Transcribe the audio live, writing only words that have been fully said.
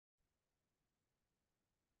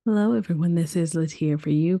Hello, everyone. This is Liz here for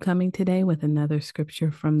you, coming today with another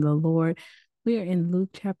scripture from the Lord. We are in Luke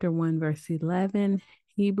chapter 1, verse 11,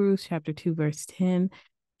 Hebrews chapter 2, verse 10,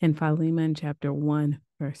 and Philemon chapter 1,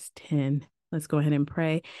 verse 10. Let's go ahead and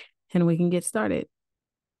pray and we can get started.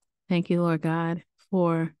 Thank you, Lord God,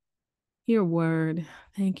 for your word.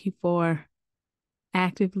 Thank you for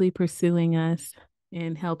actively pursuing us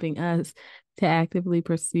and helping us to actively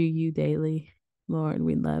pursue you daily. Lord,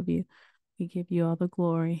 we love you. We give you all the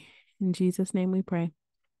glory. In Jesus' name we pray.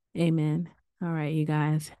 Amen. All right, you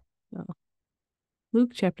guys. So, Luke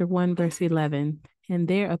chapter 1, verse 11. And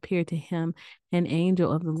there appeared to him an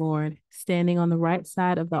angel of the Lord standing on the right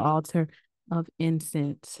side of the altar of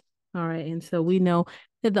incense. All right. And so we know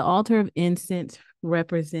that the altar of incense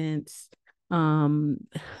represents um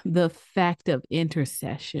the fact of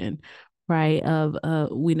intercession, right? Of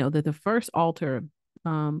we know that the first altar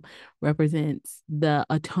um represents the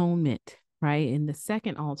atonement, right? And the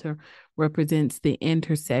second altar represents the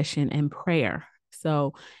intercession and prayer.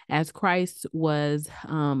 So as Christ was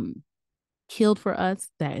killed for us,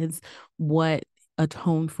 that is what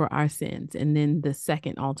atoned for our sins. And then the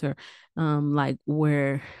second altar, like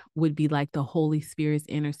where would be like the Holy Spirit's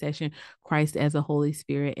intercession, Christ as a Holy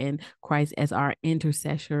Spirit and Christ as our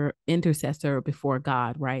intercessor before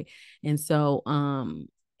God, right? And so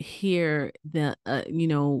here the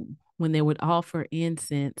when they would offer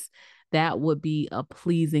incense, that would be a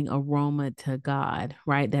pleasing aroma to God,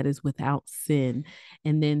 right? That is without sin.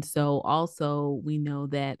 And then so also we know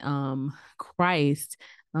that Christ,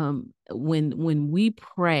 when we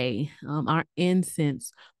pray, our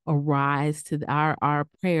incense arise to our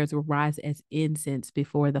prayers arise as incense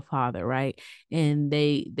before the Father, right? And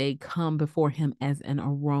they come before him as an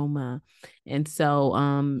aroma. And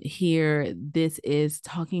so here this is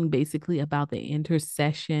talking basically about the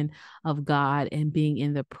intercession of God and being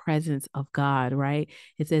in the presence of God, right?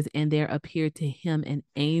 It says, and there appeared to him an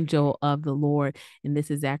angel of the Lord. And this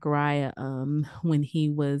is Zechariah when he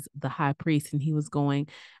was the high priest and he was going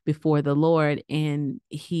before the Lord, and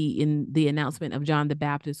he in the announcement of John the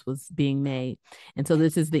Baptist was being made. And so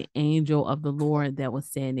this is the angel of the Lord that was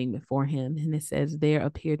standing before him. And it says, there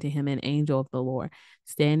appeared to him an angel of the Lord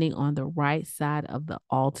standing on the right side of the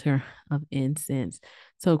altar of incense.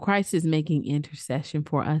 So Christ is making intercession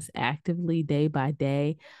for us actively day by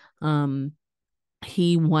day.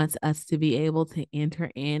 He wants us to be able to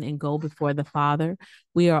enter in and go before the Father.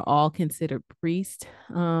 We are all considered priests,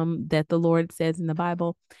 that the Lord says in the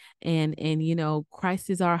Bible. And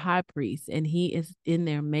Christ is our high priest, and he is in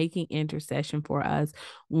there making intercession for us.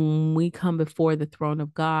 When we come before the throne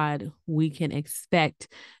of God, we can expect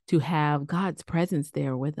to have God's presence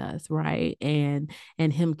there with us, right? And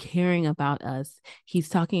him caring about us. He's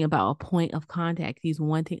talking about a point of contact. He's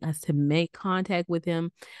wanting us to make contact with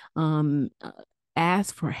him. Um,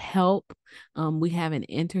 ask for help. We have an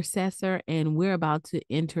intercessor, and we're about to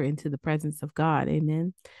enter into the presence of God.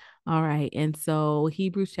 Amen. All right. And so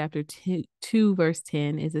Hebrews chapter 2 verse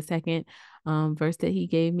 10 is the second verse that he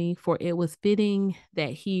gave me. For it was fitting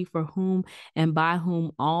that he, for whom and by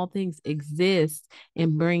whom all things exist,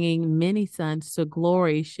 in bringing many sons to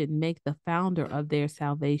glory, should make the founder of their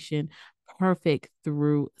salvation perfect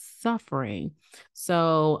through suffering.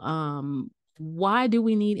 So, why do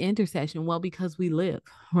we need intercession? Well, because we live,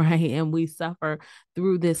 right? And we suffer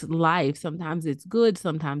through this life. Sometimes it's good,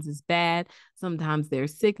 sometimes it's bad, sometimes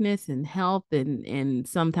there's sickness and health, and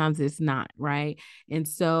sometimes it's not, right? And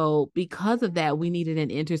so because of that, we needed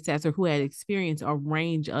an intercessor who had experienced a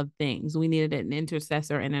range of things. We needed an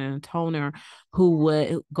intercessor and an atoner who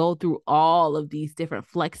would go through all of these different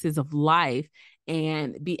flexes of life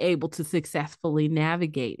and be able to successfully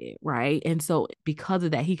navigate it, right? And so, because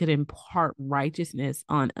of that, he could impart righteousness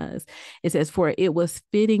on us. It says, for it was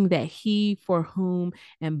fitting that he, for whom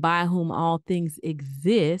and by whom all things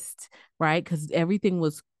exist, right? Because everything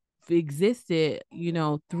was existed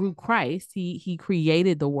through Christ. He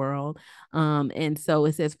created the world. And so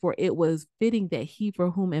it says, for it was fitting that he, for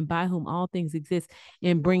whom and by whom all things exist,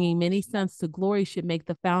 in bringing many sons to glory, should make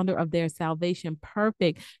the founder of their salvation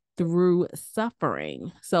perfect through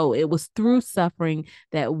suffering. So it was through suffering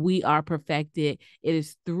that we are perfected. It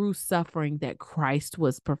is through suffering that Christ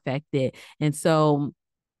was perfected. And so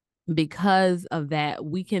because of that,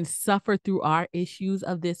 we can suffer through our issues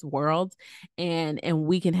of this world, and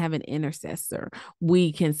we can have an intercessor.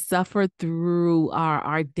 We can suffer through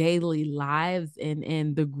our daily lives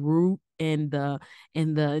and the group and the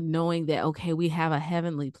knowing that, okay, we have a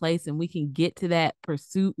heavenly place and we can get to that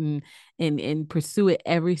pursuit and pursue it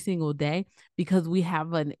every single day because we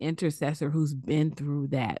have an intercessor who's been through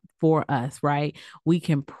that for us, right? We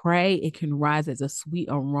can pray, it can rise as a sweet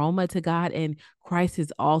aroma to God, and Christ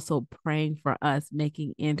is also praying for us,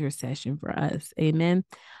 making intercession for us. Amen.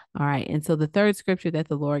 All right. And so the third scripture that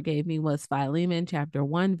the Lord gave me was Philemon chapter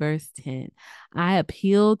 1, verse 10. I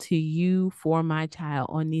appeal to you for my child,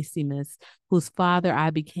 Onesimus, whose father I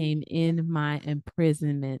became in my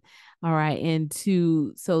imprisonment. All right.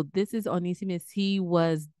 So this is Onesimus. He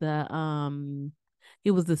was the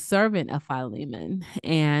servant of Philemon,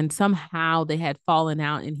 and somehow they had fallen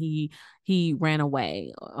out and he ran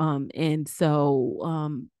away.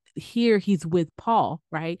 Here he's with Paul,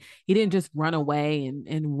 right? He didn't just run away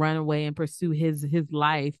and run away and pursue his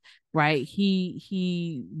life, right?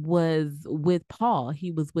 He was with Paul.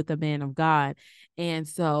 He was with a man of God. And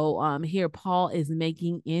so here Paul is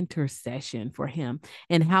making intercession for him.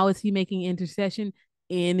 And how is he making intercession?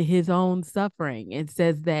 In his own suffering. It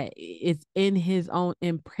says that it's in his own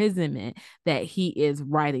imprisonment that he is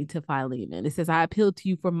writing to Philemon. It says, I appeal to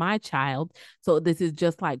you for my child. So this is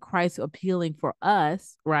just like Christ appealing for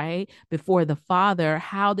us, right? Before the Father.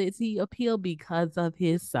 How does he appeal? Because of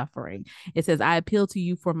his suffering. It says, I appeal to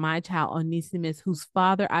you for my child Onesimus, whose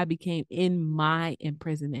father I became in my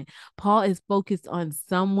imprisonment. Paul is focused on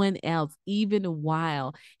someone else, even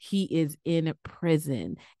while he is in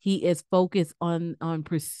prison. He is focused on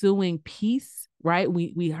pursuing peace, right?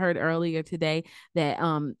 We heard earlier today that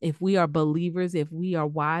if we are believers, if we are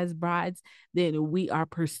wise brides, then we are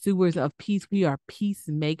pursuers of peace. We are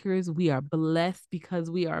peacemakers. We are blessed because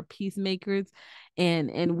we are peacemakers,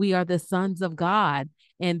 and we are the sons of God.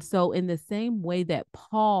 And so in the same way that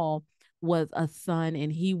Paul was a son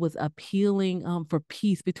and he was appealing for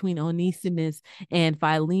peace between Onesimus and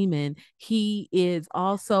Philemon, he is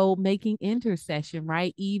also making intercession,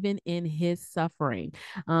 right? Even in his suffering.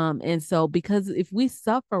 And so because if we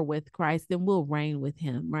suffer with Christ, then we'll reign with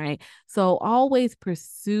him, right? So always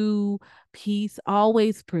pursue peace,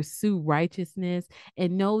 always pursue righteousness,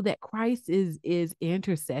 and know that Christ is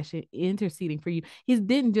interceding for you. He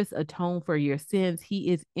didn't just atone for your sins,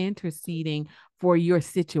 he is interceding for your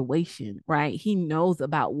situation, right? He knows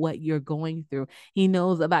about what you're going through. He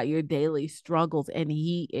knows about your daily struggles, and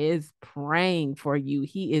he is praying for you.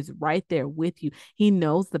 He is right there with you. He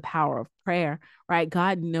knows the power of prayer, right?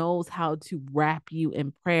 God knows how to wrap you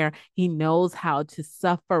in prayer. He knows how to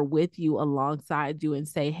suffer with you alongside you and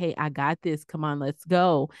say, hey, I got this. Come on, let's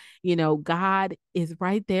go. God is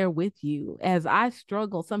right there with you. As I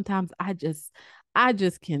struggle, sometimes I just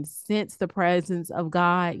can sense the presence of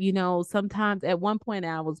God. Sometimes at one point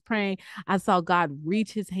I was praying, I saw God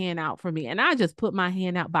reach his hand out for me, and I just put my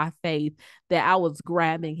hand out by faith that I was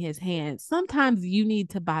grabbing his hand. Sometimes you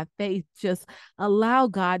need to, by faith, just allow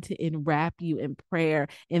God to enwrap you in prayer,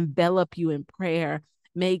 envelop you in prayer,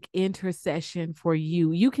 make intercession for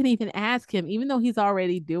you. You can even ask him, even though he's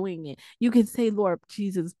already doing it. You can say, Lord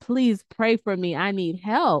Jesus, please pray for me. I need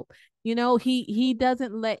help. He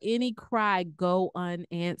doesn't let any cry go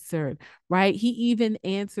unanswered, right? He even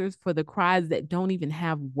answers for the cries that don't even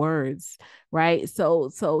have words, right?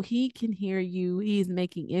 So he can hear you. He's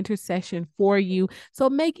making intercession for you. So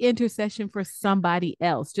make intercession for somebody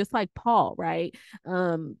else, just like Paul, right?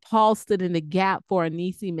 Paul stood in the gap for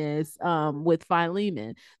Onesimus with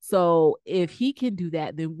Philemon. So if he can do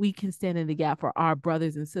that, then we can stand in the gap for our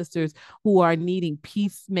brothers and sisters who are needing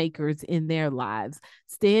peacemakers in their lives.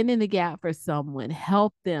 Stand in the gap for someone,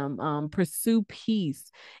 help them pursue peace,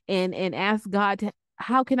 and ask God to,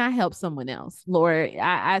 how can I help someone else? Lord,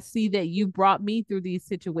 I see that you brought me through these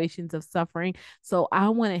situations of suffering, so I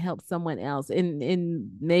want to help someone else. And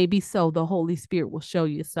maybe so the Holy Spirit will show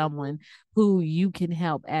you someone who you can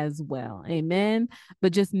help as well. Amen.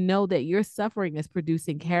 But just know that your suffering is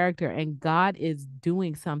producing character, and God is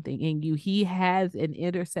doing something in you. He has an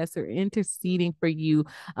intercessor interceding for you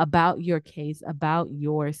about your case, about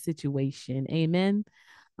your situation. Amen.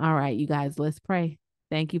 All right, you guys, let's pray.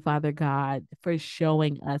 Thank you, Father God, for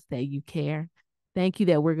showing us that you care. Thank you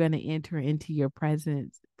that we're going to enter into your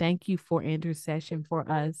presence. Thank you for intercession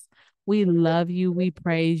for us. We love you. We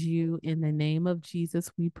praise you. In the name of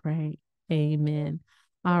Jesus, we pray. Amen.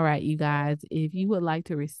 All right, you guys, if you would like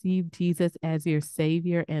to receive Jesus as your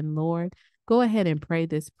Savior and Lord, go ahead and pray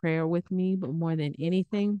this prayer with me. But more than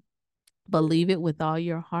anything, believe it with all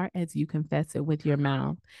your heart as you confess it with your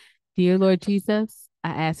mouth. Dear Lord Jesus, I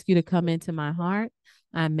ask you to come into my heart.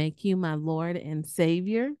 I make you my Lord and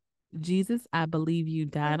Savior. Jesus, I believe you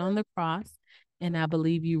died on the cross, and I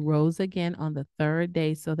believe you rose again on the third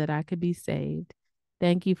day so that I could be saved.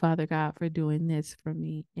 Thank you, Father God, for doing this for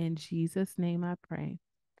me. In Jesus' name I pray.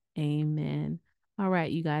 Amen. All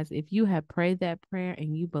right, you guys, if you have prayed that prayer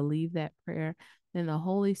and you believe that prayer, then the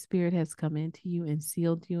Holy Spirit has come into you and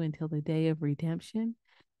sealed you until the day of redemption.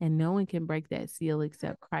 And no one can break that seal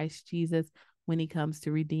except Christ Jesus when he comes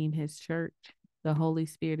to redeem his church. The Holy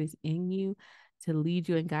Spirit is in you to lead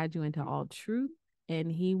you and guide you into all truth. And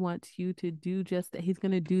he wants you to do just that. He's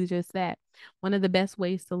going to do just that. One of the best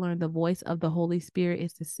ways to learn the voice of the Holy Spirit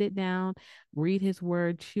is to sit down, read his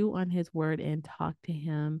word, chew on his word, and talk to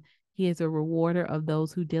him. He is a rewarder of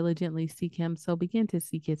those who diligently seek him. So begin to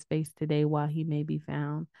seek his face today while he may be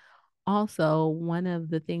found. Also, one of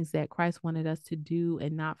the things that Christ wanted us to do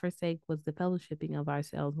and not forsake was the fellowshipping of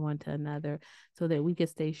ourselves one to another so that we could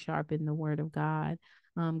stay sharp in the word of God.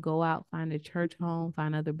 Go out, find a church home,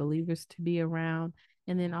 find other believers to be around,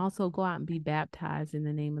 and then also go out and be baptized in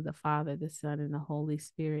the name of the Father, the Son, and the Holy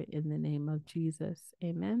Spirit in the name of Jesus.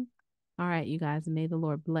 Amen. All right, you guys, may the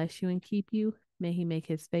Lord bless you and keep you. May he make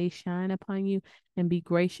his face shine upon you and be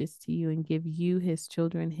gracious to you and give you, his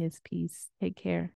children, his peace. Take care.